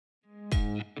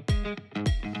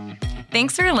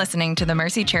Thanks for listening to the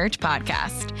Mercy Church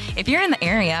podcast. If you're in the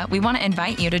area, we want to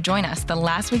invite you to join us the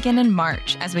last weekend in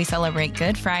March as we celebrate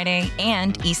Good Friday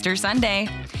and Easter Sunday.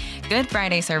 Good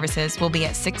Friday services will be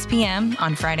at 6 p.m.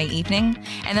 on Friday evening,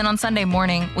 and then on Sunday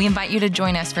morning, we invite you to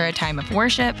join us for a time of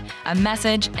worship, a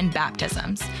message, and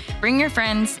baptisms. Bring your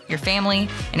friends, your family,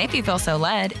 and if you feel so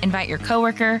led, invite your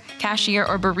coworker, cashier,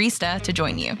 or barista to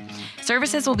join you.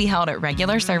 Services will be held at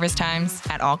regular service times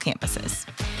at all campuses.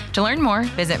 To learn more,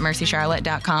 visit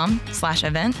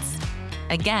mercycharlotte.com/events.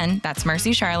 Again, that's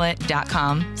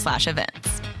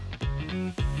mercycharlotte.com/events.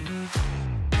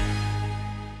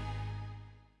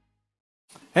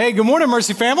 Hey, good morning,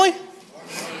 Mercy family.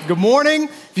 Good morning.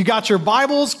 If you got your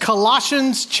Bibles,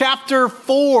 Colossians chapter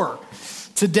 4.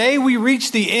 Today we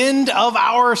reach the end of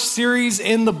our series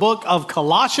in the book of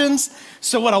Colossians.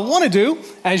 So what I want to do,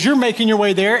 as you're making your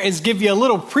way there, is give you a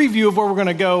little preview of where we're going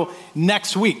to go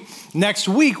next week. Next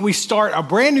week, we start a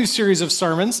brand new series of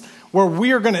sermons where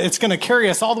it's going to carry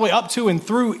us all the way up to and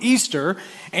through Easter.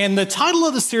 And the title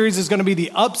of the series is going to be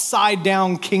The Upside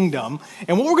Down Kingdom.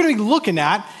 And what we're going to be looking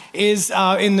at is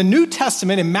in the New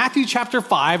Testament, in Matthew chapter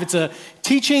 5, it's a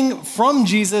teaching from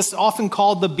Jesus, often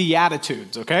called the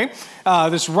Beatitudes, okay?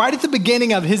 This right at the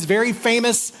beginning of his very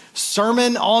famous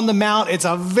Sermon on the Mount. It's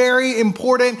a very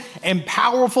important and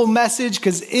powerful message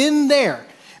because in there,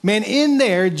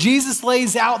 Jesus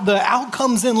lays out the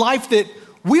outcomes in life that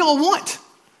we all want.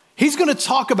 He's going to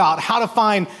talk about how to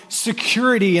find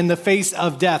security in the face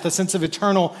of death, a sense of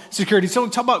eternal security. So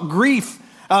we talk about grief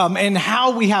and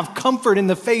how we have comfort in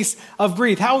the face of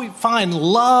grief, how we find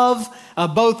love,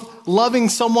 both loving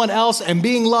someone else and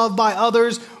being loved by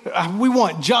others. We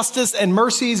want justice and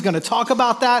mercy. He's going to talk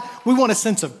about that. We want a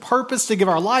sense of purpose to give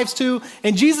our lives to.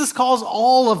 And Jesus calls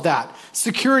all of that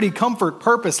security, comfort,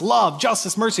 purpose, love,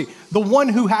 justice, mercy. The one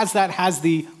who has that has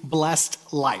the blessed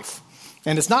life.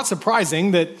 And it's not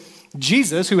surprising that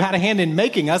Jesus, who had a hand in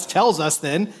making us, tells us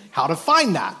then how to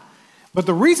find that. But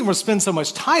the reason we'll spend so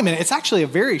much time in it, it's actually a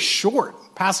very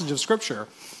short passage of scripture,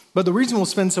 but the reason we'll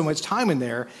spend so much time in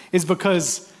there is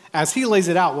because as he lays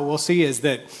it out, what we'll see is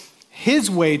that his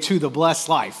way to the blessed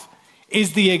life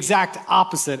is the exact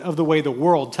opposite of the way the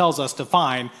world tells us to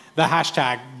find the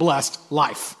hashtag blessed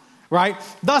life, right?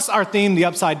 Thus our theme, the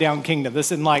upside down kingdom.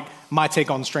 This isn't like my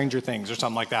take on Stranger Things or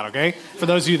something like that, okay? For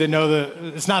those of you that know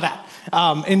it's not that.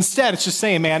 Instead, it's just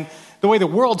saying, man, the way the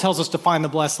world tells us to find the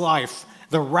blessed life,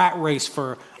 the rat race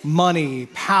for money,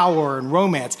 power, and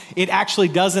romance, it actually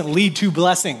doesn't lead to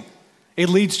blessing. It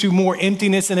leads to more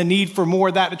emptiness and a need for more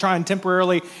of that to try and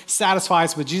temporarily satisfy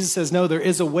us. But Jesus says, no, there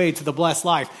is a way to the blessed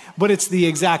life, but it's the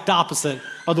exact opposite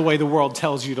of the way the world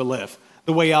tells you to live.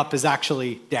 The way up is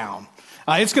actually down.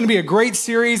 It's going to be a great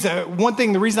series. One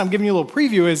thing, the reason I'm giving you a little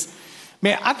preview is,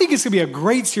 man, I think it's going to be a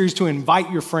great series to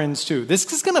invite your friends to. This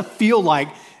is going to feel like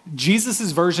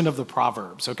Jesus' version of the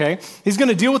Proverbs, okay? He's going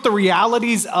to deal with the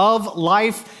realities of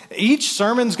life. Each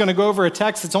sermon's going to go over a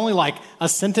text that's only like a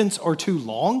sentence or two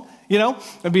long, you know?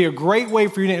 It'd be a great way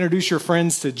for you to introduce your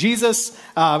friends to Jesus,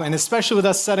 and especially with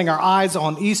us setting our eyes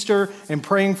on Easter and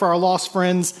praying for our lost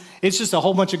friends. It's just a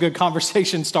whole bunch of good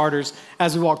conversation starters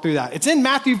as we walk through that. It's in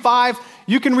Matthew 5.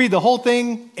 You can read the whole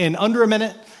thing in under a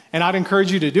minute, and I'd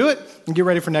encourage you to do it and get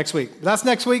ready for next week. That's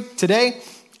next week. Today,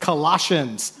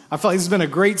 Colossians. I feel like this has been a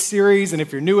great series, and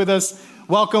if you're new with us,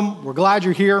 welcome. We're glad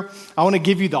you're here. I want to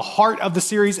give you the heart of the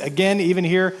series again, even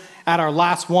here at our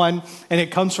last one, and it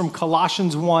comes from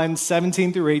Colossians 1,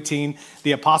 17 through 18.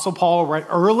 The Apostle Paul, right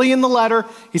early in the letter,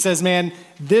 he says, man,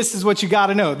 this is what you got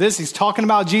to know. He's talking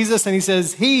about Jesus, and he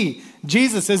says,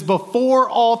 Jesus, is before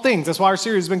all things. That's why our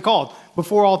series has been called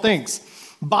Before All Things.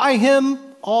 By him,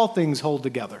 all things hold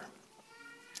together.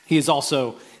 He is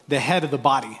also the head of the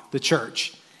body, the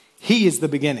church. He is the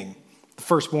beginning, the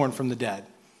firstborn from the dead.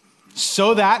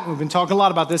 So that, we've been talking a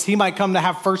lot about this, he might come to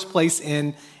have first place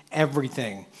in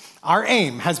everything. Our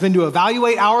aim has been to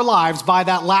evaluate our lives by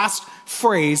that last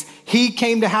phrase, he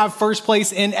came to have first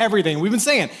place in everything. We've been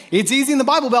saying, it's easy in the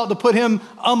Bible Belt to put him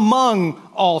among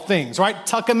all things, right?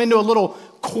 Tuck him into a little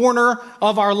corner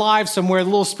of our lives somewhere, a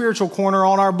little spiritual corner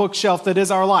on our bookshelf that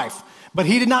is our life. But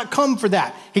he did not come for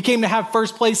that. He came to have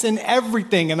first place in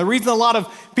everything. And the reason a lot of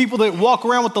people that walk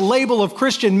around with the label of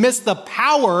Christian miss the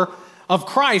power of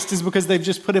Christ is because they've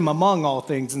just put him among all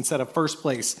things instead of first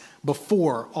place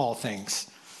before all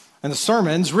things. And the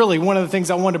sermons, really one of the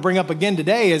things I wanted to bring up again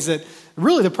today is that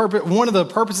really one of the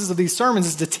purposes of these sermons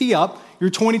is to tee up your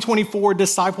 2024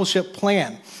 discipleship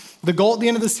plan. The goal at the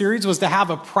end of the series was to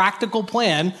have a practical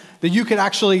plan that you could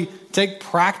actually take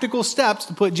practical steps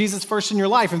to put Jesus first in your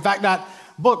life. In fact, that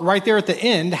book right there at the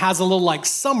end has a little like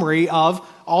summary of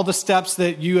all the steps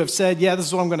that you have said, yeah, this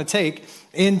is what I'm going to take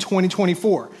in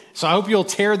 2024. So I hope you'll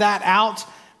tear that out,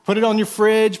 put it on your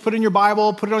fridge, put it in your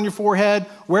Bible, put it on your forehead,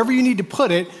 wherever you need to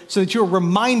put it so that you're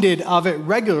reminded of it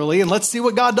regularly. And let's see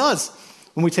what God does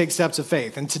when we take steps of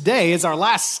faith. And today is our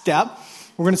last step.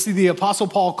 We're going to see the Apostle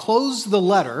Paul close the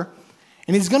letter,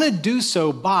 and he's going to do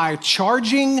so by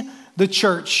charging the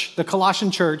church, the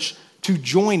Colossian church, to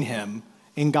join him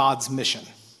in God's mission.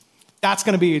 That's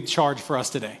going to be a charge for us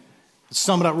today. To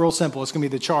sum it up real simple, it's going to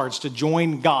be the charge to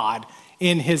join God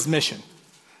in his mission.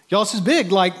 Y'all, this is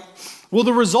big. Like, will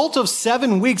the result of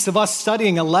 7 weeks of us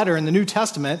studying a letter in the New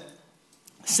Testament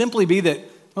simply be that,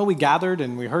 well, we gathered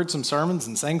and we heard some sermons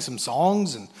and sang some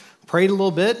songs and prayed a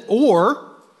little bit? Or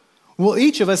will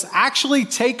each of us actually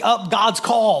take up God's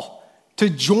call to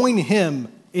join him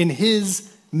in his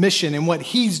mission and what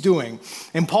he's doing?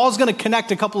 And Paul's going to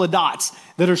connect a couple of dots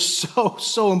that are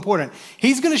so important.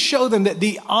 He's going to show them that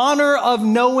the honor of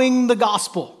knowing the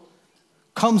gospel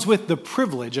comes with the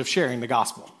privilege of sharing the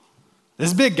gospel.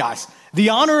 This is big, guys. The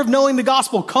honor of knowing the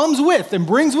gospel comes with and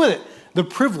brings with it the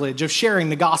privilege of sharing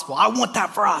the gospel. I want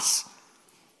that for us.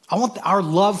 I want our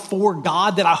love for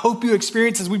God that I hope you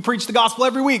experience as we preach the gospel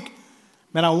every week.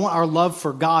 Man, I want our love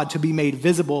for God to be made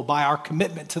visible by our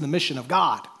commitment to the mission of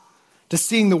God, to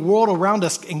seeing the world around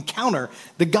us encounter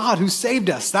the God who saved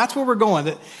us. That's where we're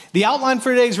going. The outline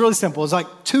for today is really simple. It's like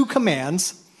 2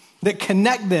 commands that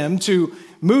connect them to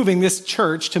moving this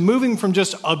church, to moving from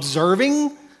just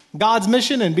observing God's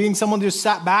mission and being someone who just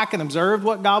sat back and observed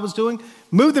what God was doing,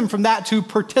 move them from that to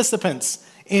participants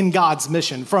in God's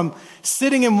mission, from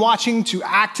sitting and watching to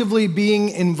actively being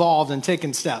involved and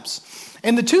taking steps.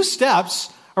 And the 2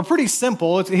 steps are pretty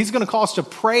simple. He's going to call us to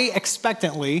pray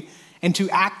expectantly and to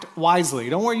act wisely.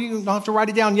 Don't worry, you don't have to write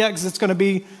it down yet because it's going to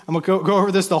be, I'm going to go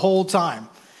over this the whole time.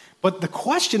 But the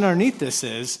question underneath this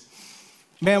is,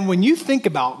 man, when you think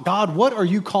about, God, what are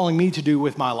you calling me to do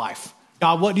with my life?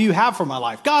 God, what do you have for my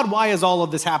life? God, why is all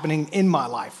of this happening in my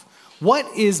life?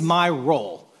 What is my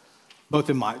role, both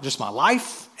in my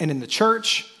life and in the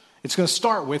church? It's going to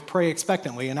start with pray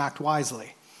expectantly and act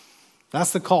wisely.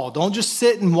 That's the call. Don't just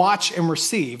sit and watch and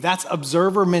receive. That's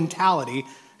observer mentality,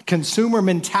 consumer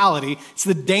mentality. It's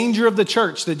the danger of the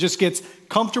church that just gets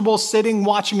comfortable sitting,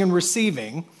 watching, and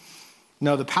receiving.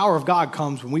 No, the power of God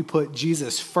comes when we put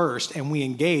Jesus first and we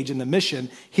engage in the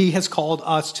mission he has called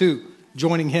us to,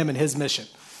 joining him in his mission.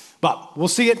 But we'll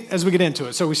see it as we get into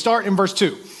it. So we start in verse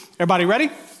 2. Everybody ready?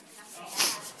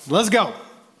 Let's go.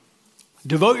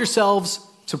 Devote yourselves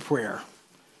to prayer.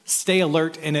 Stay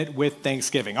alert in it with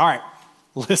thanksgiving. All right,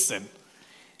 listen.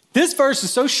 This verse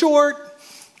is so short.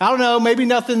 I don't know, maybe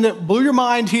nothing that blew your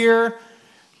mind here,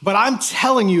 but I'm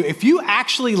telling you, if you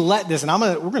actually let this, and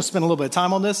we're going to spend a little bit of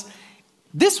time on this,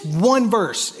 this one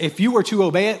verse, if you were to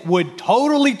obey it, would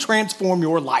totally transform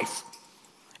your life.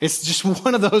 It's just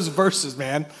one of those verses,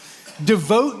 man.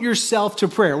 Devote yourself to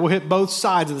prayer. We'll hit both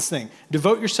sides of this thing.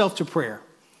 Devote yourself to prayer.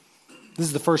 This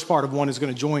is the first part of one who's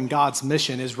going to join God's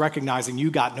mission, is recognizing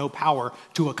you got no power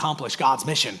to accomplish God's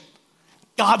mission.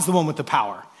 God's the one with the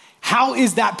power. How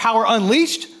is that power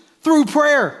unleashed? Through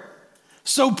prayer.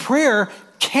 So prayer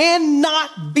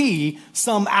cannot be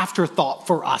some afterthought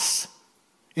for us.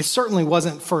 It certainly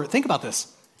wasn't for, think about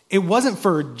this, it wasn't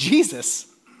for Jesus.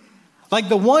 Like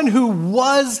the one who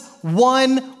was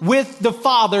one with the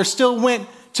Father still went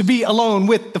to be alone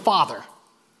with the Father.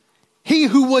 He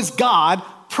who was God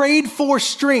prayed for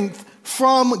strength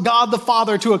from God the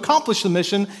Father to accomplish the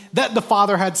mission that the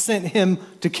Father had sent him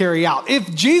to carry out.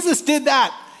 If Jesus did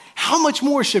that, how much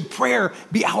more should prayer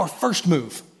be our first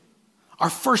move, our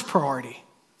first priority?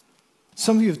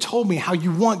 Some of you have told me how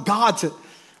you want God to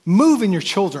move in your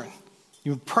children.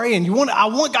 You pray and I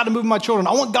want God to move in my children.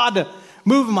 I want God to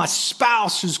move in my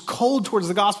spouse who's cold towards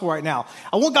the gospel right now.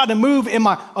 I want God to move in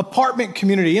my apartment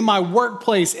community, in my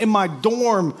workplace, in my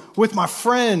dorm, with my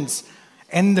friends.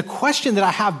 And the question that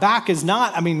I have back is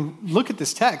not, look at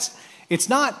this text. It's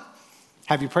not,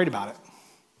 have you prayed about it?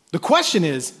 The question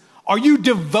is, are you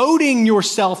devoting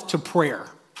yourself to prayer?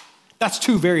 That's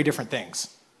 2 very different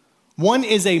things. One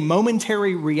is a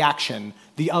momentary reaction.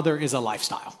 The other is a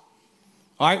lifestyle.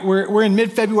 All right, we're in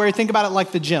mid-February. Think about it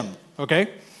like the gym,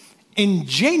 okay? In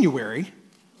January,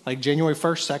 like January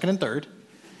 1st, 2nd, and 3rd,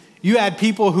 you had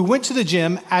people who went to the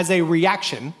gym as a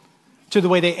reaction to the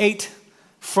way they ate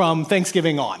from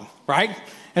Thanksgiving on, right?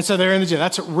 And so they're in the gym.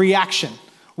 That's a reaction.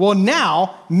 Well,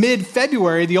 now,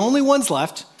 mid-February, the only ones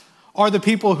left are the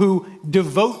people who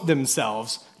devote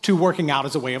themselves to working out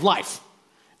as a way of life.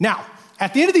 Now,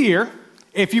 at the end of the year,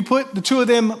 if you put the 2 of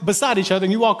them beside each other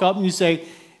and you walk up and you say,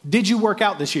 did you work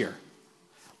out this year?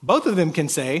 Both of them can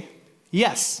say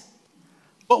yes,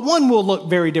 but one will look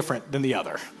very different than the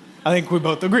other. I think we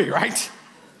both agree, right?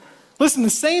 Listen, the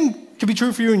same could be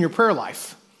true for you in your prayer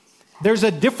life. There's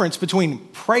a difference between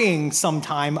praying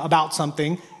sometime about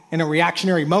something in a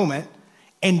reactionary moment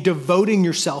and devoting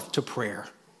yourself to prayer.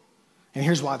 And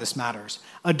here's why this matters.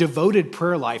 A devoted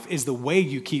prayer life is the way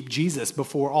you keep Jesus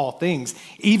before all things,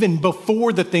 even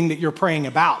before the thing that you're praying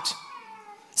about.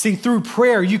 See, through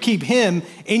prayer, you keep him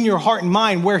in your heart and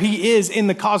mind where he is in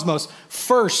the cosmos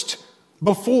first,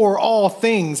 before all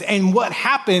things. And what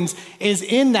happens is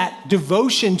in that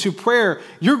devotion to prayer,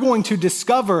 you're going to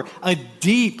discover a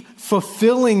deep,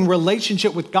 fulfilling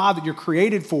relationship with God that you're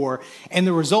created for. And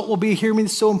the result will be, hear me,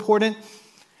 this is so important,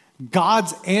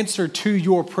 God's answer to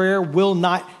your prayer will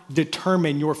not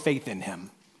determine your faith in him.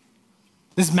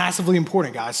 This is massively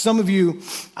important, guys. Some of you,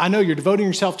 I know you're devoting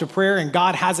yourself to prayer and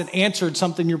God hasn't answered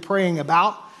something you're praying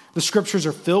about. The scriptures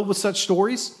are filled with such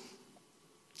stories.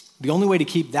 The only way to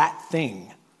keep that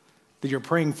thing that you're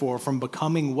praying for from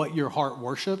becoming what your heart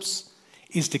worships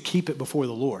is to keep it before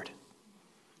the Lord.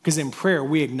 Because in prayer,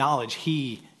 we acknowledge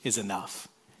he is enough.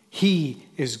 He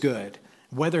is good.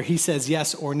 Whether he says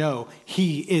yes or no,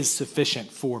 he is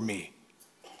sufficient for me.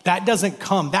 That doesn't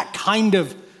come, that kind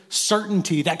of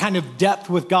certainty, that kind of depth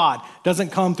with God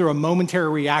doesn't come through a momentary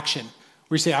reaction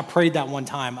where you say, I prayed that one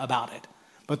time about it,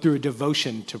 but through a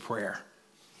devotion to prayer.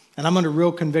 And I'm under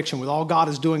real conviction with all God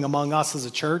is doing among us as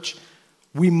a church,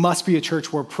 we must be a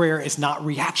church where prayer is not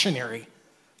reactionary,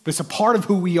 but it's a part of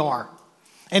who we are.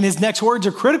 And his next words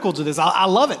are critical to this. I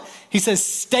love it. He says,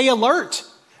 stay alert,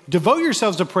 devote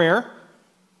yourselves to prayer,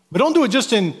 but don't do it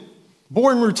just in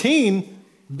boring routine.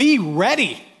 Be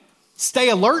ready. Stay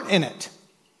alert in it.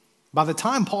 By the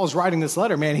time Paul's writing this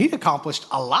letter, man, he'd accomplished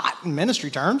a lot in ministry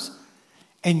terms.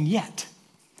 And yet,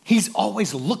 he's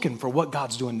always looking for what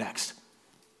God's doing next.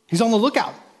 He's on the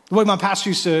lookout. The way my pastor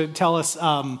used to tell us,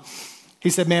 he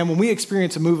said, man, when we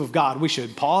experience a move of God, we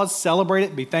should pause, celebrate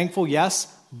it, be thankful,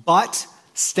 yes, but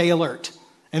stay alert.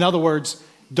 In other words,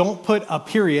 don't put a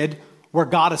period where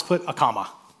God has put a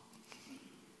comma.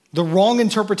 The wrong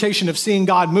interpretation of seeing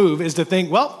God move is to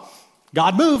think, well,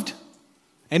 God moved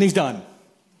and he's done.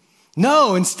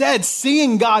 No, instead,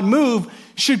 seeing God move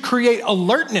should create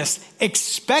alertness,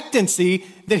 expectancy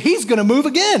that he's going to move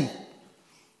again.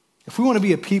 If we want to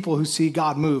be a people who see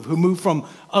God move, who move from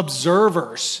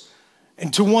observers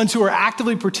and to ones who are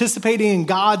actively participating in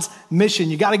God's mission,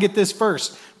 you got to get this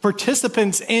first.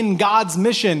 Participants in God's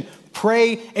mission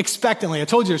pray expectantly. I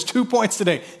told you there's 2 points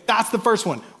today. That's the first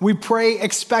one. We pray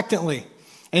expectantly.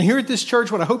 And here at this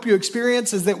church, what I hope you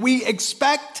experience is that we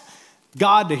expect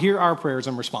God to hear our prayers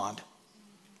and respond.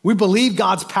 We believe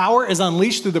God's power is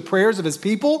unleashed through the prayers of his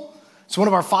people. It's one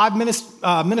of our 5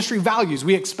 ministry values.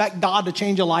 We expect God to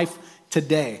change a life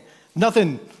today.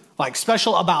 Nothing like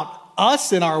special about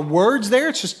us and our words there.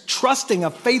 It's just trusting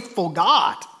a faithful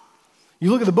God.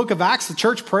 You look at the book of Acts, the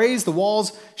church prays, the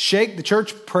walls shake, the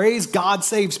church prays, God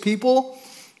saves people.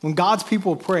 When God's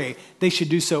people pray, they should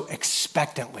do so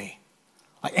expectantly,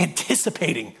 like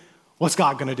anticipating what's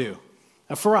God going to do.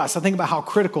 Now for us, I think about how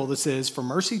critical this is for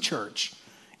Mercy Church.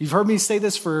 You've heard me say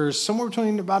this for somewhere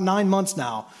between about 9 months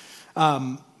now.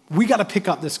 We got to pick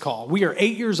up this call. We are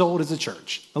 8 years old as a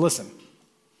church. Now listen,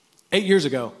 8 years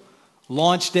ago,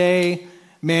 launch day,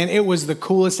 man, it was the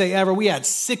coolest day ever. We had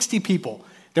 60 people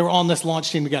that were on this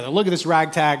launch team together. Look at this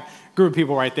ragtag group of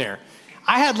people right there.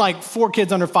 I had like 4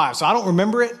 kids under 5, so I don't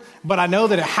remember it, but I know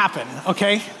that it happened,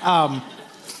 okay?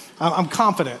 I'm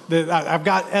confident that I've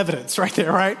got evidence right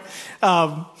there, right?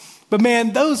 But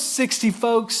man, those 60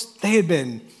 folks, they had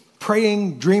been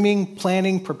praying, dreaming,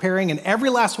 planning, preparing, and every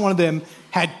last one of them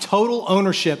had total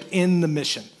ownership in the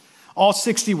mission. All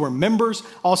 60 were members.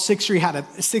 All 60 had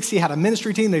a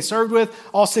ministry team they served with.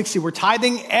 All 60 were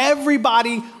tithing.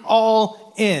 Everybody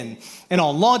all in. And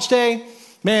on launch day,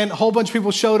 man, a whole bunch of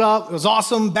people showed up. It was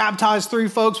awesome. Baptized 3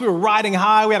 folks. We were riding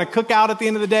high. We had a cookout at the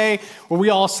end of the day where we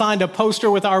all signed a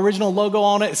poster with our original logo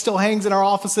on it. It still hangs in our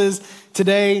offices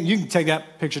today. You can take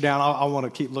that picture down. I want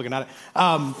to keep looking at it.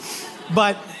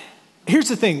 But here's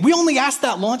the thing. We only asked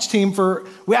that launch team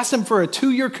we asked them for a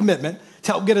 2-year commitment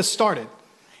to help get us started.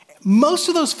 Most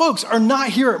of those folks are not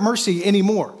here at Mercy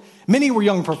anymore. Many were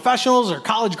young professionals or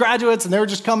college graduates, and they were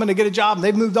just coming to get a job, and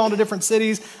they've moved on to different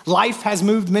cities. Life has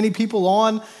moved many people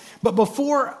on. But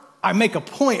before I make a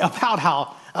point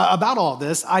about all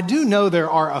this, I do know there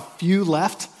are a few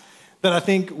left that I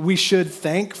think we should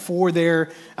thank for their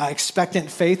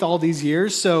expectant faith all these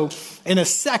years. So in a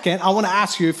second, I want to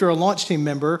ask you, if you're a launch team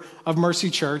member of Mercy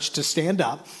Church, to stand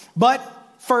up. But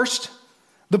first,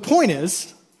 the point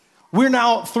is, We're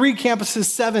now 3 campuses,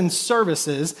 7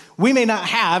 services. We may not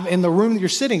have in the room that you're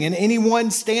sitting in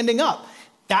anyone standing up.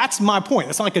 That's my point.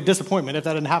 It's not like a disappointment if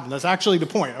that didn't happen. That's actually the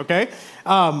point, okay?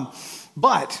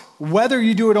 But whether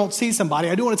you do or don't see somebody,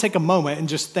 I do want to take a moment and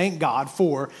just thank God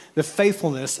for the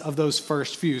faithfulness of those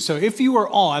first few. So if you were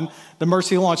on the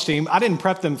Mercy launch team, I didn't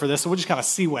prep them for this, so we'll just kind of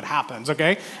see what happens,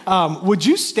 okay? Would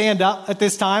you stand up at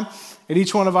this time at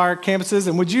each one of our campuses?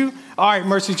 And would you, all right,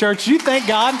 Mercy Church, you thank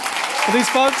God for these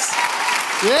folks?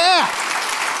 Yeah.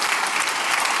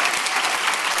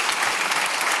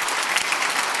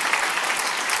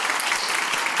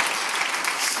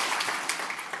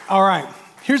 All right,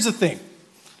 here's the thing.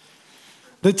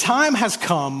 The time has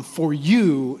come for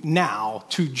you now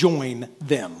to join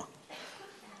them.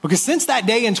 Because since that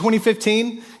day in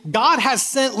 2015, God has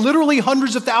sent literally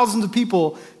hundreds of thousands of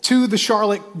people to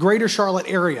the greater Charlotte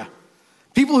area.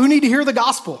 People who need to hear the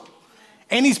gospel.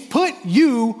 And he's put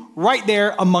you right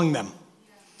there among them.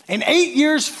 And 8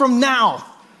 years from now,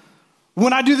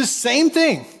 when I do the same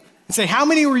thing and say, how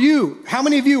many of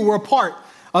you were a part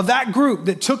of that group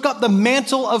that took up the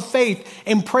mantle of faith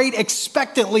and prayed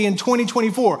expectantly in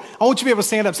 2024? I want you to be able to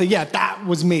stand up and say, yeah, that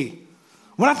was me.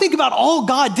 When I think about all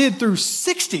God did through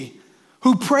 60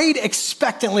 who prayed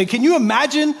expectantly, can you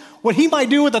imagine what he might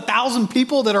do with 1,000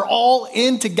 people that are all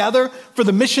in together for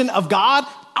the mission of God?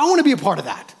 I want to be a part of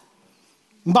that.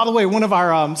 And by the way, one of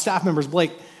our staff members,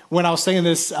 Blake, when I was saying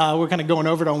this, we're kind of going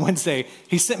over it on Wednesday,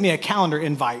 he sent me a calendar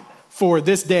invite for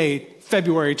this day,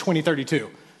 February 2032.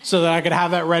 So that I could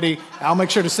have that ready. I'll make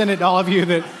sure to send it to all of you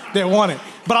that want it.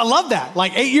 But I love that.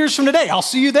 Like 8 years from today, I'll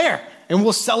see you there and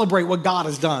we'll celebrate what God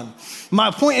has done.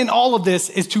 My point in all of this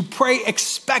is to pray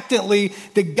expectantly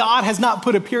that God has not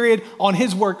put a period on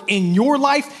his work in your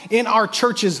life, in our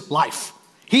church's life.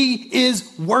 He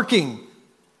is working.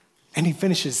 And he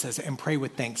finishes, says, and pray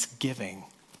with thanksgiving.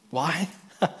 Why?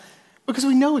 Because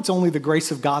we know it's only the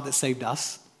grace of God that saved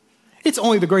us. It's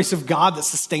only the grace of God that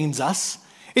sustains us.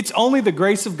 It's only the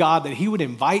grace of God that he would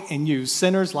invite and use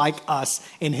sinners like us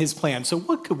in his plan. So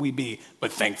what could we be but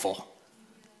thankful?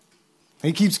 And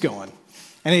he keeps going.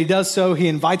 And he does so. He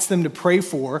invites them to pray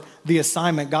for the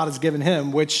assignment God has given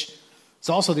him, which is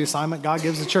also the assignment God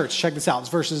gives the church. Check this out. It's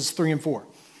verses 3 and 4.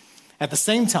 At the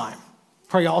same time,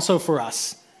 pray also for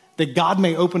us, that God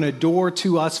may open a door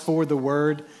to us for the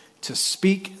word to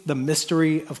speak the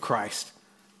mystery of Christ,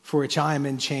 for which I am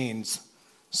in chains,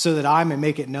 so that I may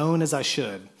make it known as I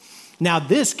should. Now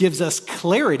this gives us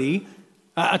clarity.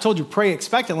 I told you pray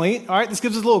expectantly. All right, this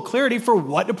gives us a little clarity for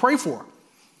what to pray for.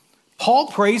 Paul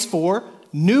prays for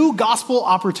new gospel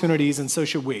opportunities, and so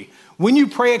should we. When you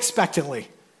pray expectantly,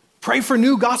 pray for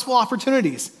new gospel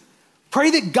opportunities. Pray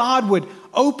that God would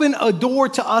open a door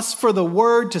to us for the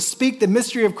word to speak the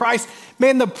mystery of Christ.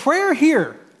 Man, the prayer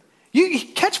here, you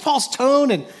catch Paul's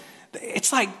tone, and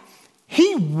it's like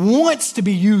he wants to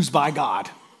be used by God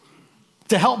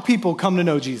to help people come to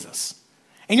know Jesus.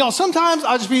 And y'all, sometimes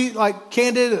I'll just be like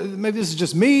candid, maybe this is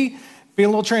just me, being a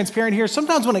little transparent here.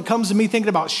 Sometimes when it comes to me thinking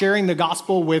about sharing the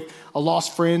gospel with a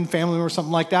lost friend, family member, or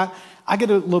something like that, I get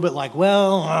a little bit like,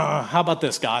 well, how about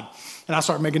this, God? And I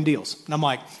start making deals. And I'm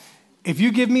like, if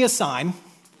you give me a sign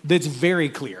that's very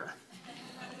clear,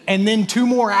 and then 2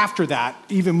 more after that,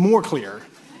 even more clear,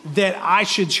 that I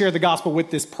should share the gospel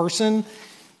with this person,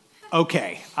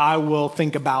 okay, I will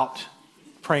think about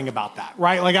praying about that,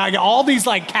 right? Like I got all these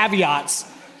like caveats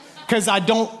because I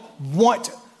don't want,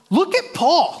 look at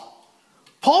Paul.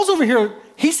 Paul's over here,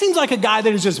 he seems like a guy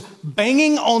that is just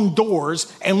banging on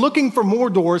doors and looking for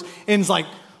more doors and is like,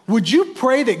 would you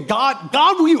pray that God,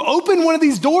 will you open one of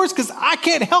these doors? Because I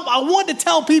can't help. I want to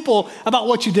tell people about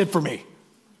what you did for me.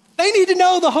 They need to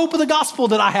know the hope of the gospel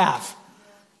that I have.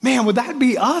 Man, would that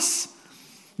be us?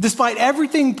 Despite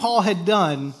everything Paul had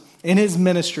done in his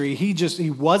ministry, he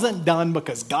wasn't done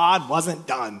because God wasn't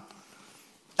done.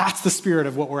 That's the spirit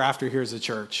of what we're after here as a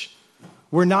church.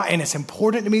 We're not, and it's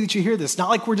important to me that you hear this. Not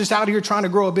like we're just out here trying to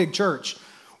grow a big church.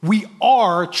 We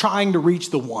are trying to reach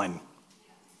the one.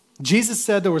 Jesus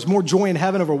said there was more joy in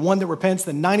heaven over one that repents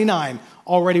than 99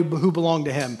 already who belong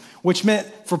to him, which meant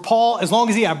for Paul, as long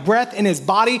as he had breath in his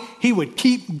body, he would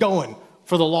keep going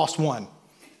for the lost one.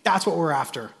 That's what we're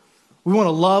after. We want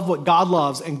to love what God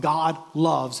loves, and God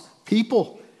loves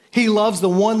people. He loves the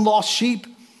one lost sheep,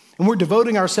 and we're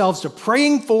devoting ourselves to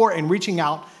praying for and reaching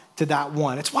out to that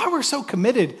one. It's why we're so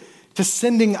committed to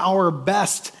sending our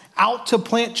best out to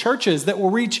plant churches that will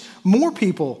reach more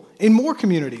people in more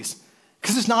communities.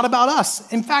 Because it's not about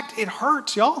us. In fact, it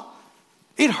hurts, y'all.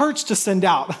 It hurts to send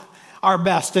out our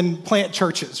best and plant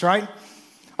churches, right?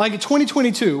 Like in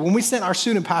 2022, when we sent our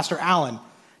student pastor, Alan,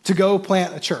 to go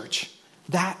plant a church,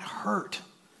 that hurt.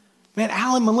 Man,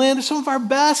 Alan, Melinda, some of our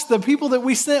best, the people that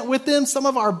we sent with them, some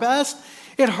of our best,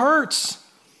 it hurts.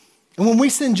 And when we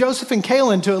send Joseph and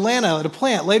Kaylin to Atlanta to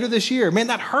plant later this year, man,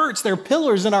 that hurts. They're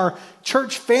pillars in our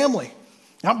church family.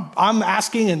 I'm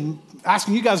asking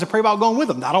you guys to pray about going with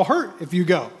them. That'll hurt if you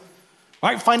go.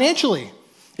 Right? Financially,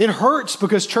 it hurts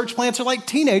because church plants are like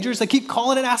teenagers. They keep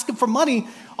calling and asking for money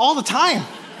all the time.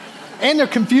 And they're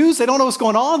confused. They don't know what's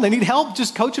going on. They need help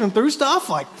just coaching them through stuff.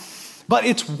 But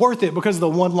it's worth it because of the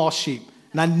one lost sheep.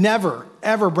 And I never,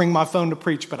 ever bring my phone to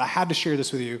preach, but I had to share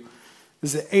this with you.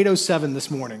 This is at 8:07 this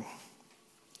morning.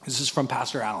 This is from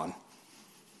Pastor Allen.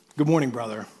 Good morning,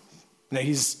 brother. Now,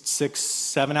 he's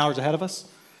 6-7 hours ahead of us.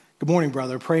 Good morning,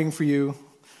 brother. Praying for you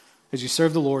as you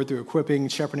serve the Lord through equipping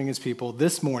and shepherding his people.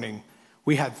 This morning,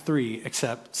 we had 3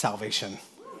 accept salvation.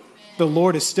 The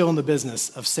Lord is still in the business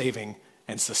of saving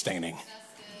and sustaining.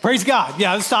 Praise God.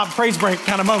 Yeah, let's stop. Praise break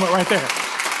kind of moment right there.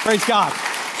 Praise God.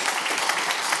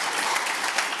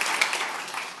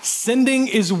 Sending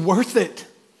is worth it.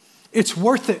 It's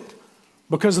worth it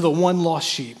because of the one lost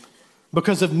sheep,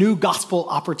 because of new gospel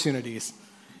opportunities.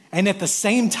 And at the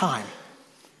same time,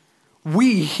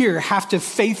 we here have to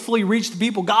faithfully reach the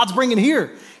people God's bringing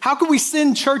here. How can we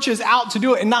send churches out to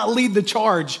do it and not lead the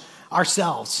charge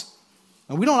ourselves?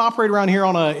 And we don't operate around here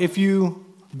on a if you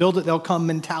build it, they'll come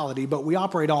mentality, but we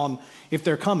operate on if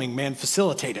they're coming, man,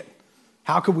 facilitate it.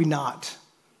 How could we not?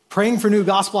 Praying for new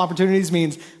gospel opportunities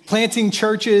means planting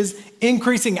churches,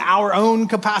 increasing our own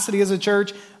capacity as a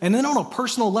church, and then on a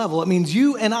personal level, it means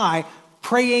you and I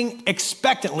praying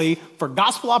expectantly for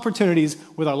gospel opportunities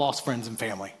with our lost friends and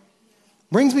family.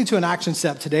 Brings me to an action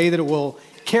step today that it will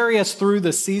carry us through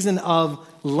the season of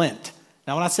Lent.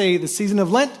 Now, when I say the season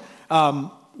of Lent,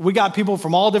 we got people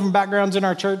from all different backgrounds in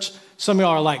our church. Some of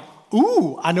y'all are like,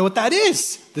 ooh, I know what that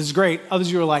is. This is great. Others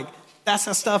of you are like, that's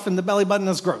that stuff in the belly button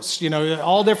that's gross. You know,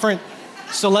 all different.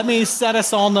 So let me set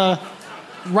us on the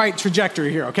right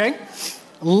trajectory here, okay?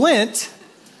 Lent,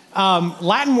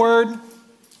 Latin word,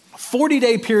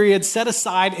 40-day period set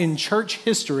aside in church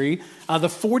history, the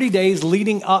 40 days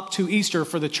leading up to Easter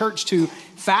for the church to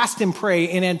fast and pray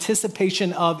in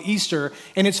anticipation of Easter.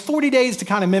 And it's 40 days to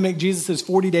kind of mimic Jesus'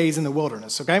 40 days in the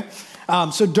wilderness, okay?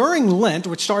 So during Lent,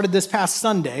 which started this past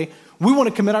Sunday, we want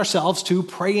to commit ourselves to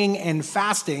praying and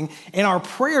fasting. And our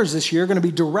prayers this year are going to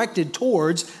be directed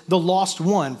towards the lost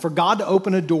one, for God to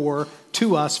open a door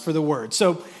to us for the word.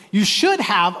 So you should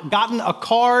have gotten a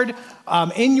card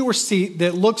in your seat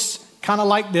that looks kind of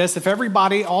like this. If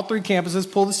everybody, all 3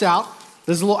 campuses, pull this out,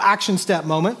 there's a little action step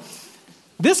moment.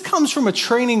 This comes from a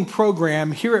training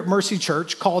program here at Mercy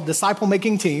Church called Disciple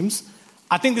Making Teams.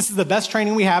 I think this is the best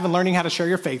training we have in learning how to share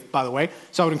your faith, by the way.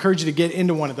 So I would encourage you to get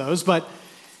into one of those. But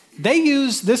they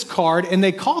use this card, and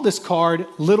they call this card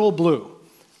Little Blue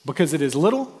because it is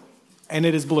little and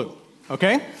it is blue,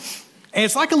 okay? And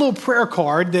it's like a little prayer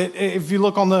card that if you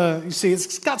look on you see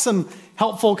it's got some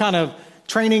helpful kind of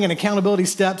training and accountability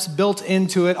steps built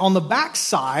into it. On the back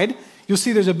side, you'll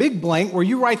see there's a big blank where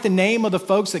you write the name of the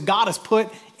folks that God has put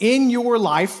in your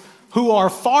life who are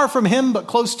far from him but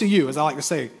close to you, as I like to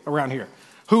say around here,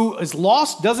 who is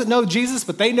lost, doesn't know Jesus,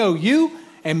 but they know you,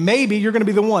 and maybe you're going to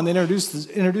be the one that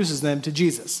introduces them to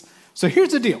Jesus. So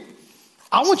here's the deal.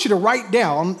 I want you to write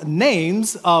down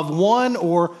names of one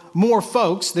or more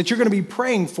folks that you're going to be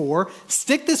praying for.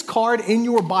 Stick this card in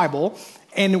your Bible,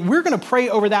 and we're going to pray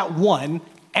over that one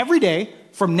every day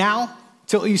from now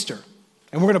till Easter.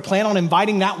 And we're going to plan on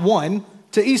inviting that one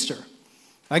to Easter.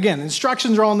 Again,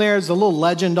 instructions are on there. There's a little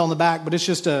legend on the back, but it's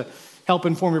just to help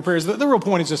inform your prayers. The real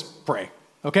point is just pray,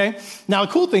 okay? Now,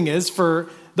 the cool thing is for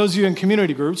those of you in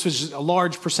community groups, which is a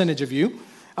large percentage of you,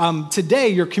 today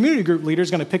your community group leader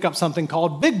is going to pick up something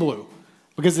called Big Blue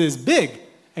because it is big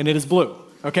and it is blue,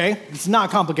 okay? It's not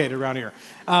complicated around here.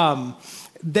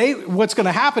 What's going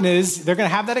to happen is they're going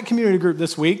to have that at community group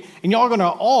this week, and y'all are going to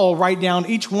all write down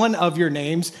each one of your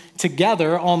names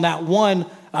together on that one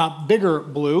bigger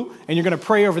blue, and you're going to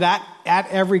pray over that at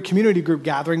every community group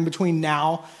gathering between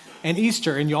now and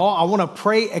Easter. And y'all, I want to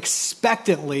pray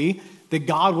expectantly that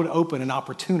God would open an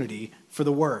opportunity for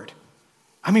the word.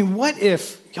 I mean, what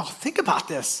if, y'all think about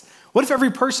this. What if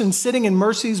every person sitting in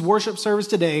Mercy's worship service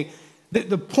today,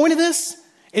 the point of this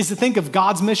is to think of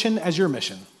God's mission as your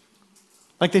mission,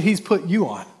 like that he's put you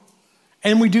on.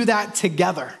 And we do that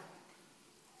together.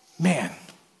 Man,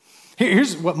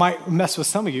 here's what might mess with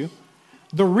some of you.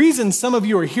 The reason some of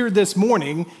you are here this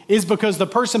morning is because the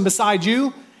person beside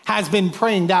you has been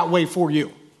praying that way for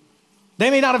you. They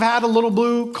may not have had a little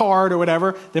blue card or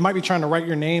whatever. They might be trying to write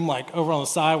your name like over on the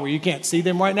side where you can't see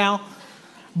them right now.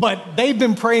 But they've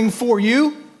been praying for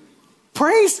you.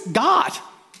 Praise God.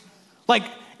 Like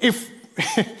if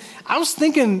I was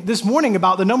thinking this morning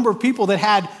about the number of people that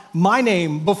had my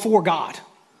name before God,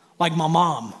 like my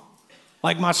mom,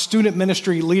 like my student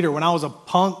ministry leader when I was a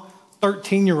punk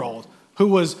 13-year-old who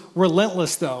was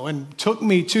relentless, though, and took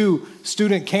me to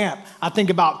student camp. I think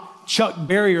about Chuck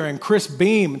Berrier and Chris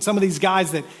Beam and some of these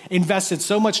guys that invested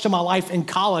so much to my life in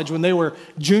college when they were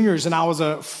juniors and I was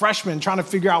a freshman trying to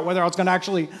figure out whether I was going to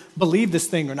actually believe this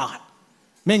thing or not.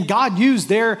 Man, God used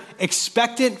their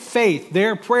expectant faith,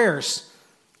 their prayers,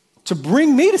 to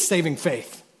bring me to saving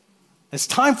faith. It's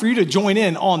time for you to join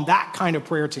in on that kind of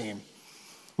prayer team.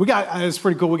 It's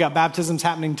pretty cool. We got baptisms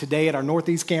happening today at our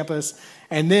Northeast campus.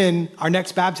 And then our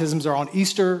next baptisms are on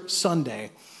Easter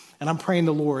Sunday. And I'm praying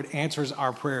the Lord answers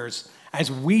our prayers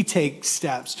as we take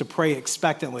steps to pray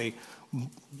expectantly.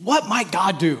 What might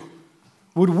God do?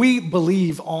 Would we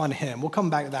believe on him? We'll come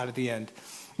back to that at the end.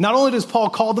 Not only does Paul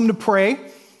call them to pray,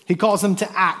 he calls them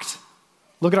to act.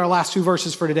 Look at our last two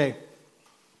verses for today.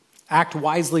 Act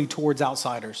wisely towards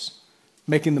outsiders,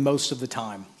 making the most of the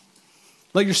time.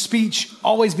 Let your speech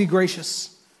always be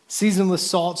gracious, seasoned with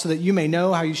salt, so that you may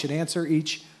know how you should answer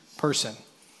each person.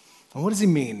 And what does he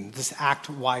mean, this act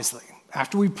wisely?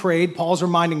 After we prayed, Paul's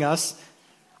reminding us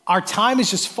our time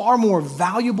is just far more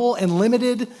valuable and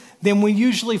limited than we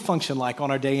usually function like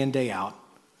on our day in, day out.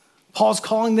 Paul's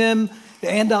calling them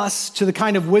and us to the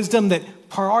kind of wisdom that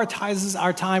prioritizes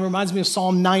our time. Reminds me of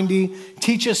Psalm 90.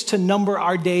 Teach us to number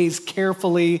our days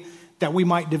carefully, that we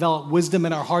might develop wisdom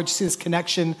in our hearts. See this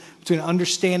connection between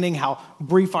understanding how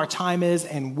brief our time is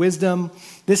and wisdom.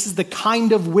 This is the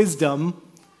kind of wisdom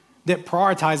that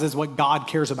prioritizes what God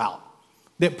cares about,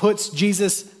 that puts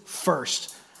Jesus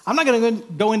first. I'm not going to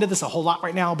go into this a whole lot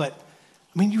right now, but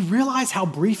I mean, you realize how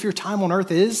brief your time on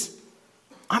earth is?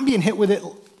 I'm being hit with it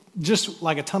just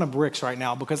like a ton of bricks right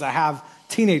now because I have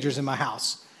teenagers in my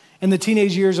house. And the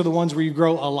teenage years are the ones where you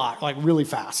grow a lot, like really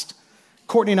fast.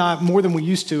 Courtney and I, more than we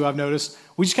used to, I've noticed,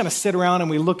 we just kind of sit around and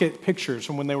we look at pictures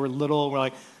from when they were little. And we're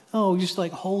like, oh, we just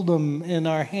like hold them in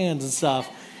our hands and stuff.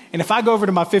 And if I go over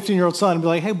to my 15-year-old son and be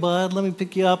like, hey, bud, let me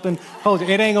pick you up and hold you,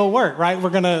 it ain't going to work, right?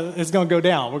 It's going to go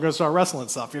down. We're going to start wrestling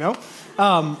stuff, you know?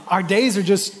 Our days are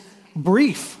just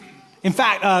brief. In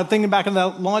fact, thinking back on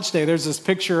that launch day, there's this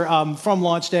picture from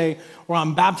launch day where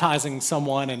I'm baptizing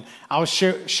someone. And I was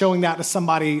showing that to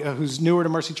somebody who's newer to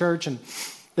Mercy Church. And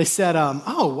they said,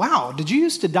 oh, wow, did you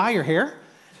used to dye your hair?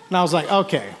 And I was like,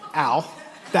 okay, ow,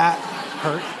 that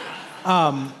hurt.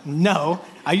 No,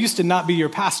 I used to not be your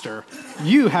pastor.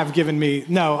 You have given me,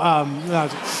 no.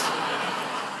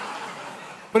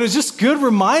 But it's just a good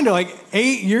reminder, like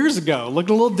 8 years ago,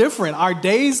 looking a little different. Our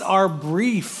days are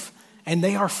brief and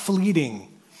they are fleeting.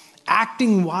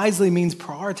 Acting wisely means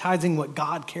prioritizing what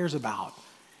God cares about.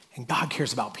 And God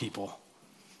cares about people.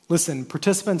 Listen,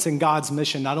 participants in God's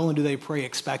mission, not only do they pray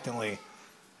expectantly,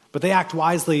 but they act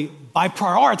wisely by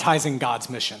prioritizing God's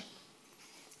mission.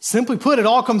 Simply put, it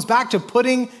all comes back to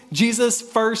putting Jesus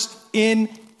first in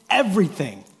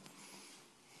everything.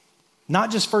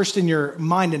 Not just first in your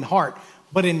mind and heart,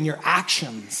 but in your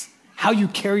actions, how you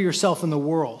carry yourself in the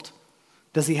world.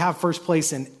 Does he have first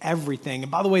place in everything?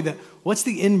 And by the way, what's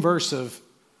the inverse of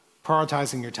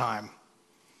prioritizing your time?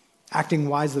 Acting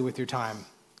wisely with your time.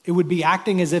 It would be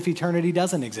acting as if eternity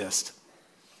doesn't exist.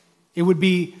 It would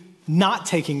be not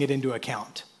taking it into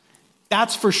account.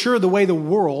 That's for sure the way the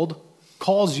world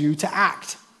calls you to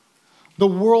act. The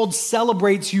world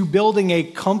celebrates you building a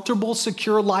comfortable,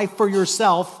 secure life for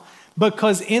yourself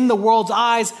because in the world's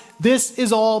eyes, this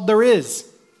is all there is.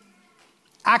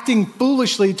 Acting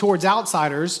foolishly towards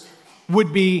outsiders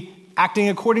would be acting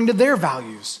according to their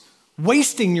values,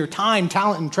 wasting your time,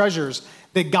 talent, and treasures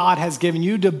that God has given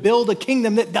you to build a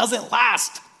kingdom that doesn't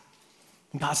last.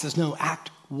 And God says, no, act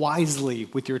wisely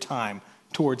with your time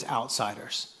towards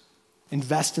outsiders.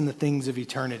 Invest in the things of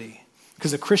eternity.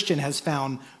 Because a Christian has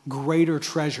found greater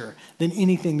treasure than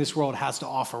anything this world has to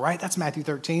offer, right? That's Matthew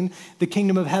 13. The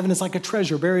kingdom of heaven is like a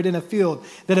treasure buried in a field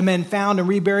that a man found and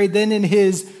reburied. Then in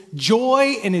his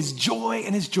joy and his joy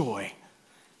and his joy,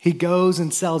 he goes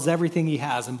and sells everything he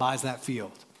has and buys that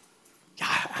field. Yeah,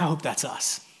 I hope that's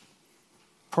us.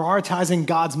 Prioritizing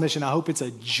God's mission, I hope it's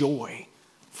a joy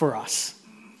for us.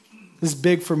 This is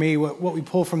big for me, what we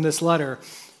pull from this letter.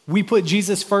 We put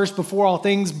Jesus first before all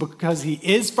things because he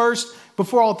is first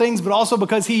before all things, but also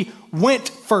because he went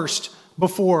first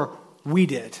before we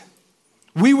did.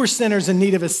 We were sinners in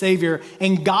need of a savior,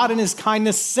 and God in his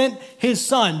kindness sent his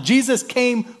son. Jesus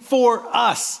came for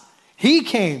us. He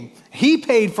came. He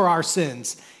paid for our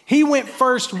sins. He went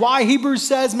first. Why? Hebrews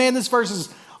says, man, this verse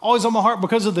is always on my heart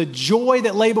because of the joy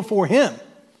that lay before him.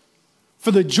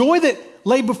 For the joy that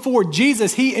lay before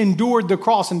Jesus, he endured the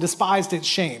cross and despised its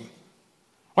shame.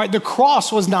 Right? The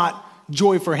cross was not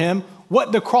joy for him.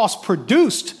 What the cross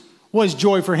produced was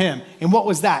joy for him. And what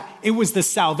was that? It was the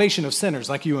salvation of sinners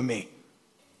like you and me.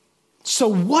 So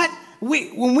when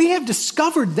we have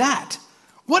discovered that,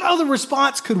 what other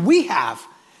response could we have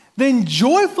than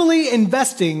joyfully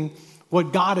investing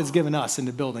what God has given us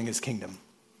into building his kingdom?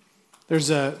 There's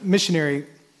a missionary,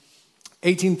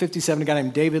 1857, a guy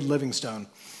named David Livingstone.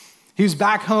 He was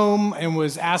back home and he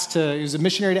was a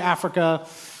missionary to Africa.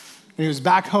 And he was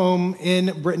back home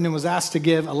in Britain and was asked to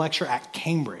give a lecture at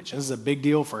Cambridge. This is a big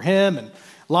deal for him and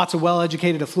lots of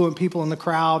well-educated, affluent people in the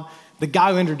crowd. The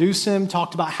guy who introduced him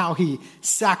talked about how he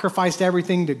sacrificed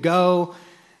everything to go.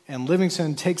 And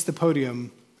Livingstone takes the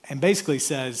podium and basically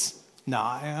says,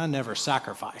 "Nah, I never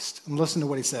sacrificed." And listen to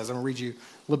what he says. I'm going to read you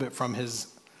a little bit from his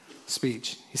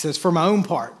speech. He says, "For my own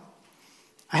part,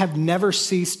 I have never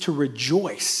ceased to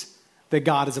rejoice that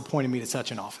God has appointed me to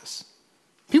such an office.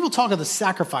 People talk of the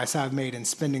sacrifice I've made in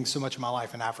spending so much of my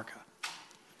life in Africa.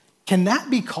 Can that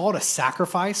be called a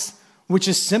sacrifice, which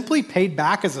is simply paid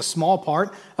back as a small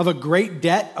part of a great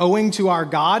debt owing to our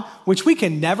God, which we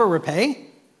can never repay?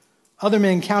 Other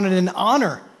men count it an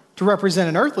honor to represent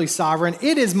an earthly sovereign.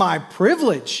 It is my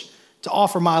privilege to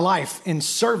offer my life in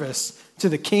service to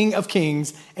the King of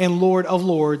Kings and Lord of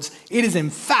Lords. It is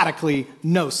emphatically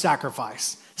no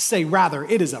sacrifice. Say rather,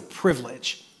 it is a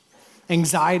privilege.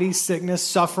 Anxiety, sickness,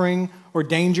 suffering, or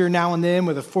danger now and then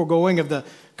with a foregoing of the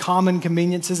common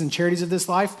conveniences and charities of this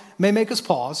life may make us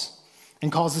pause and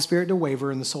cause the spirit to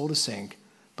waver and the soul to sink,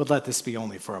 but let this be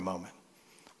only for a moment.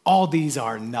 All these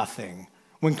are nothing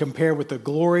when compared with the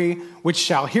glory which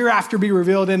shall hereafter be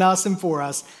revealed in us and for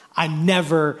us. I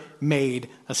never made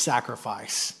a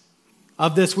sacrifice.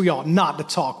 Of this we ought not to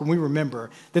talk when we remember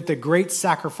the great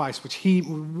sacrifice which he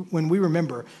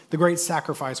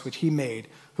made,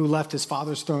 who left his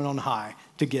Father's throne on high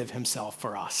to give himself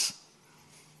for us."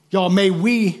 Y'all, may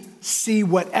we see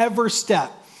whatever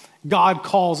step God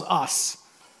calls us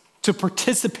to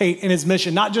participate in his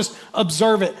mission, not just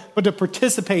observe it, but to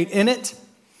participate in it.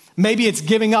 Maybe it's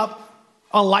giving up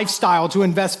a lifestyle to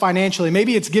invest financially.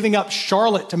 Maybe it's giving up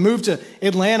Charlotte to move to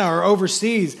Atlanta or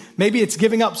overseas. Maybe it's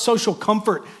giving up social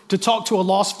comfort to talk to a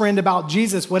lost friend about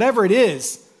Jesus. Whatever it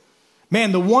is,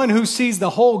 man, the one who sees the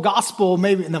whole gospel,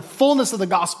 maybe in the fullness of the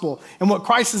gospel and what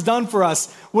Christ has done for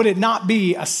us, would it not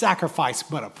be a sacrifice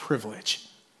but a privilege?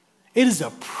 It is a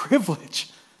privilege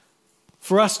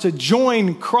for us to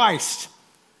join Christ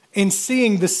in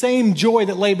seeing the same joy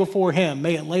that lay before him.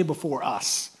 May it lay before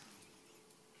us.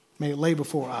 May it lay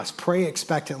before us. Pray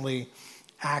expectantly,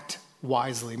 act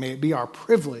wisely. May it be our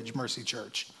privilege, Mercy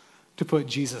Church, to put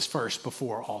Jesus first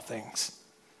before all things.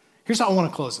 Here's how I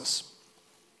want to close this.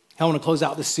 I want to close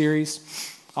out this series.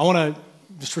 I want to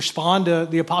just respond to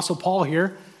the Apostle Paul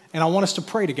here, and I want us to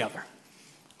pray together.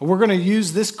 We're going to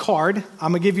use this card.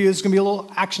 I'm going to give you, it's going to be a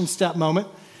little action step moment.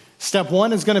 Step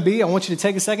one is going to be, I want you to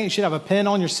take a second. You should have a pen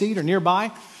on your seat or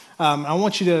nearby. I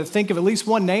want you to think of at least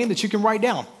one name that you can write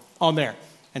down on there.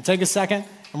 And take a second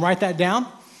and write that down.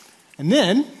 And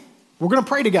then we're going to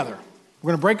pray together. We're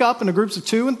going to break up into groups of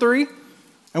 2 and 3.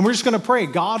 And we're just going to pray,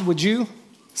 God, would you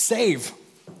save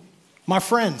my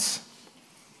friends?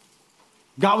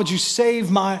 God, would you save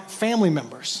my family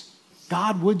members?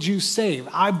 God, would you save?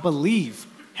 I believe.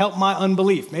 Help my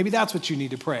unbelief. Maybe that's what you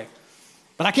need to pray.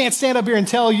 But I can't stand up here and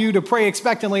tell you to pray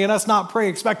expectantly and us not pray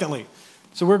expectantly.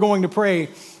 So we're going to pray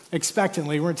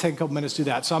expectantly. We're going to take a couple minutes to do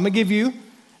that. So I'm going to give you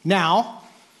now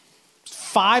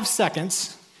 5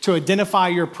 seconds to identify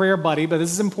your prayer buddy, but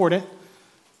this is important.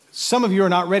 Some of you are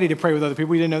not ready to pray with other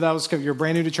people. You didn't know that was because you're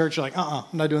brand new to church. You're like, I'm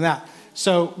not doing that.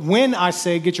 So when I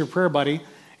say get your prayer buddy,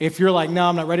 if you're like, no,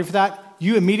 I'm not ready for that,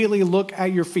 you immediately look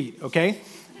at your feet, okay?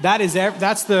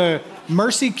 That's the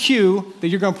mercy cue that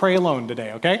you're going to pray alone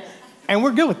today, okay? And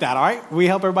we're good with that, all right? We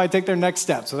help everybody take their next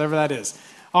steps, whatever that is.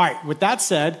 All right, with that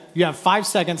said, you have 5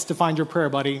 seconds to find your prayer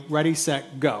buddy. Ready,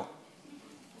 set, go.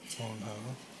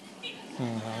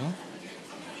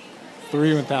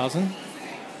 3 1,000,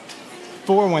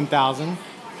 4 1,000,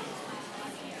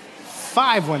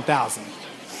 5 1,000.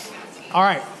 All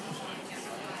right.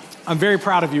 I'm very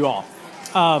proud of you all.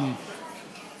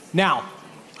 Now,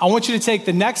 I want you to take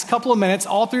the next couple of minutes,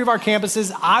 all 3 of our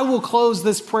campuses. I will close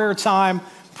this prayer time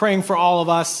praying for all of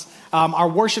us. Our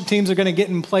worship teams are going to get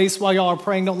in place while y'all are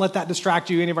praying. Don't let that distract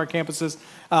you, any of our campuses.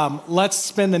 Let's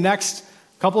spend the next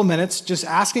couple of minutes just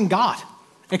asking God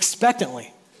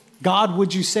expectantly, God,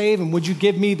 would you save and would you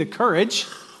give me the courage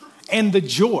and the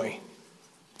joy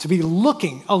to be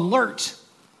looking alert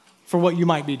for what you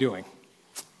might be doing?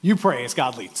 You pray as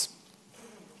God leads.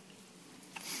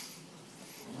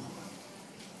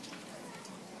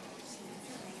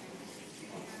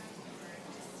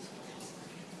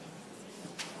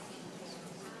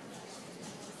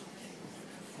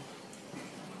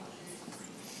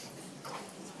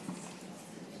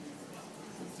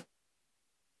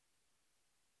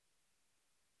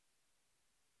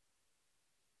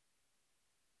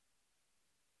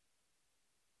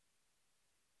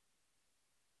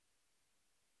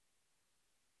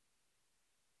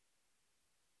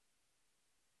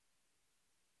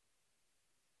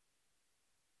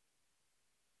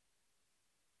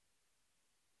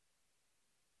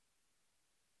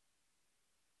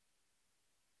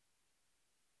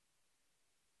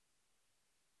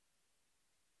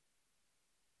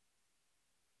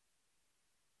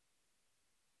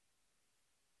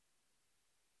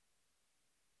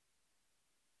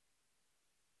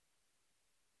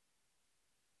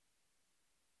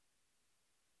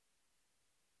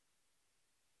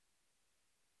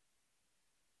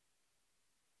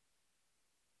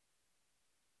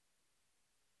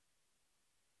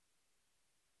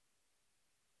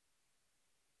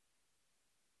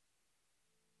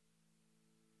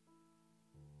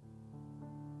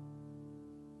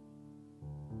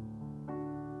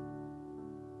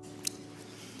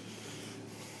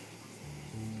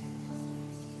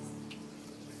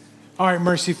 All right,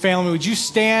 Mercy family, would you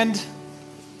stand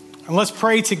and let's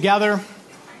pray together?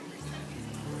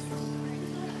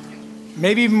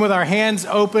 Maybe even with our hands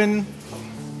open.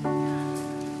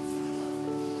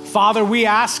 Father, we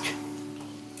ask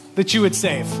that you would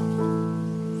save.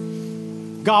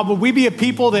 God, would we be a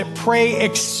people that pray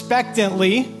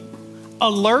expectantly,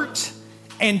 alert,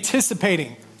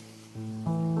 anticipating?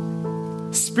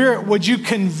 Spirit, would you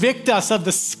convict us of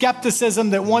the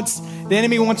skepticism that the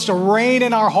enemy wants to reign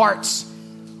in our hearts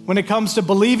when it comes to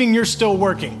believing you're still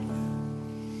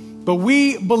working? But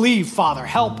we believe, Father,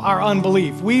 help our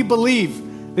unbelief. We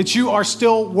believe that you are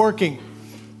still working.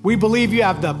 We believe you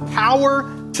have the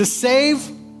power to save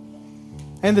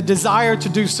and the desire to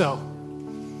do so.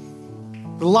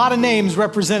 A lot of names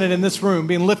represented in this room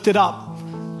being lifted up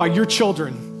by your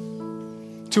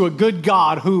children to a good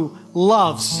God who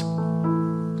loves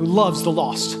the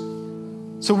lost.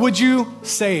 So would you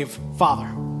save, Father?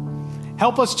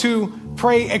 Help us to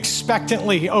pray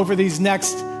expectantly over these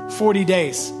next 40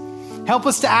 days. Help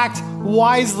us to act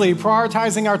wisely,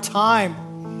 prioritizing our time,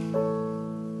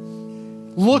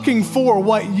 looking for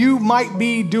what you might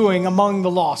be doing among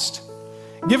the lost.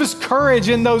 Give us courage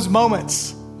in those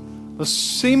moments, those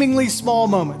seemingly small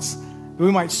moments, that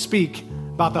we might speak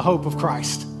about the hope of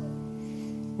Christ.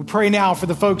 We pray now for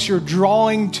the folks you're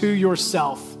drawing to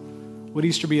yourself. Would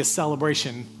Easter be a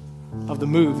celebration of the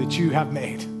move that you have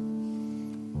made?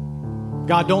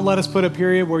 God, don't let us put a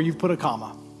period where you've put a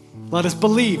comma. Let us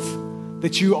believe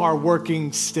that you are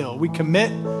working still. We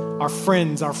commit our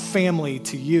friends, our family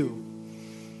to you.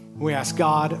 We ask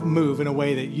God, move in a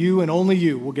way that you and only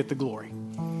you will get the glory.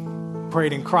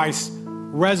 Prayed in Christ's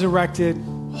resurrected,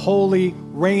 holy,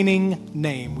 reigning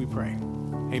name, we pray.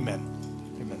 Amen.